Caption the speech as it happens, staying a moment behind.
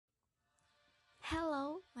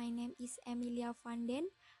Hello, my name is Emilia van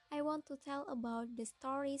Den. I want to tell about the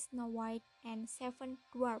story Snow White and Seven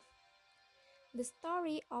Dwarfs. The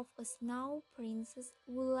story of a snow princess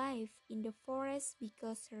who lives in the forest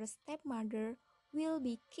because her stepmother will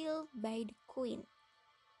be killed by the queen.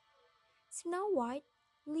 Snow White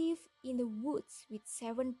lives in the woods with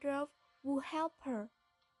seven dwarfs who help her.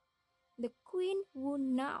 The queen, who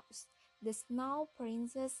knows the snow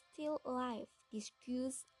princess still alive,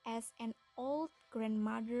 disguises as an old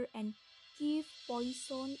grandmother and gives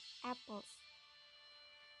poisoned apples.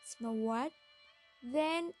 Snow White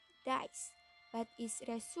then dies, but is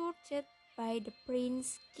resurrected by the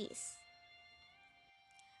prince's kiss.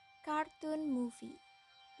 Cartoon movie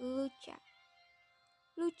Lucha.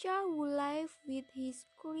 Lucha, who lives with his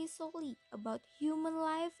curiosity about human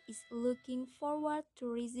life, is looking forward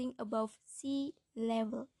to rising above sea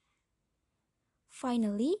level.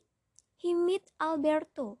 Finally, he meets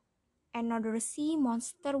Alberto, another sea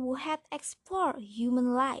monster who had explored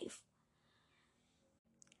human life.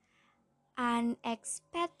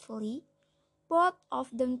 Unexpectedly, both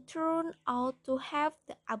of them turn out to have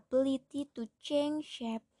the ability to change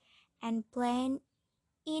shape and blend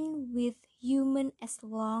in with humans as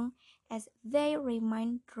long as they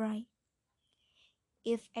remain dry.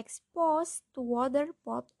 If exposed to water,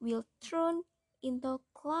 both will turn into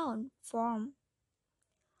clown form.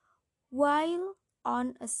 While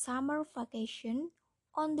on a summer vacation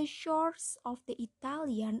on the shores of the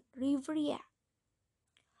Italian Riviera,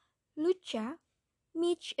 Lucia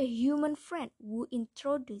meets a human friend who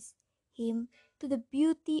introduces him to the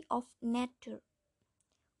beauty of nature.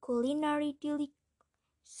 Culinary delights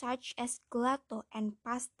such as gelato and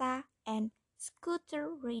pasta and scooter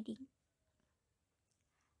riding.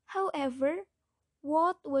 However,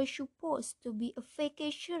 what was supposed to be a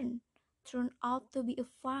vacation turned out to be a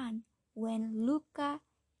fun when Luca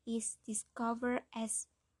is discovered as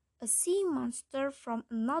a sea monster from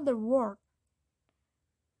another world,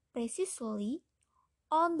 precisely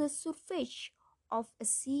on the surface of a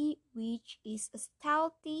sea which is a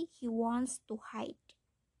stealthy he wants to hide.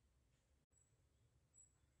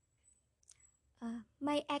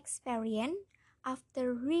 My experience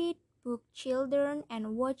after read book children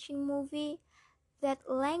and watching movie, that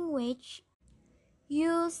language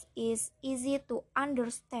use is easy to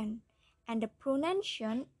understand, and the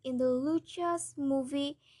pronunciation in the Lucha's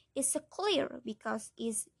movie is clear because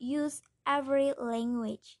it's used every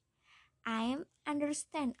language. I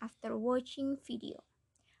understand after watching video.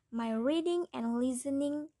 My reading and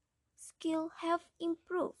listening skill have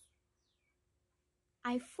improved.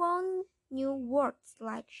 I found new words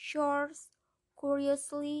like shores,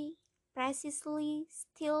 curiously, precisely,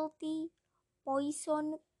 stealthy,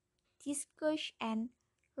 poison, discuss, and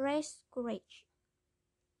race courage.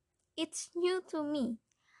 It's new to me.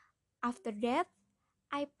 After that,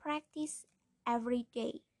 I practice every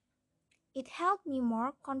day. It helped me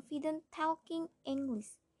more confident talking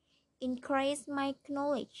English, increase my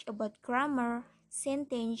knowledge about grammar,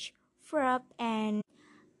 sentence, verb, and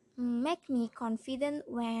make me confident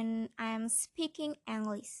when I am speaking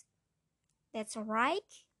English. That's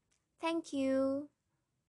alright. Thank you.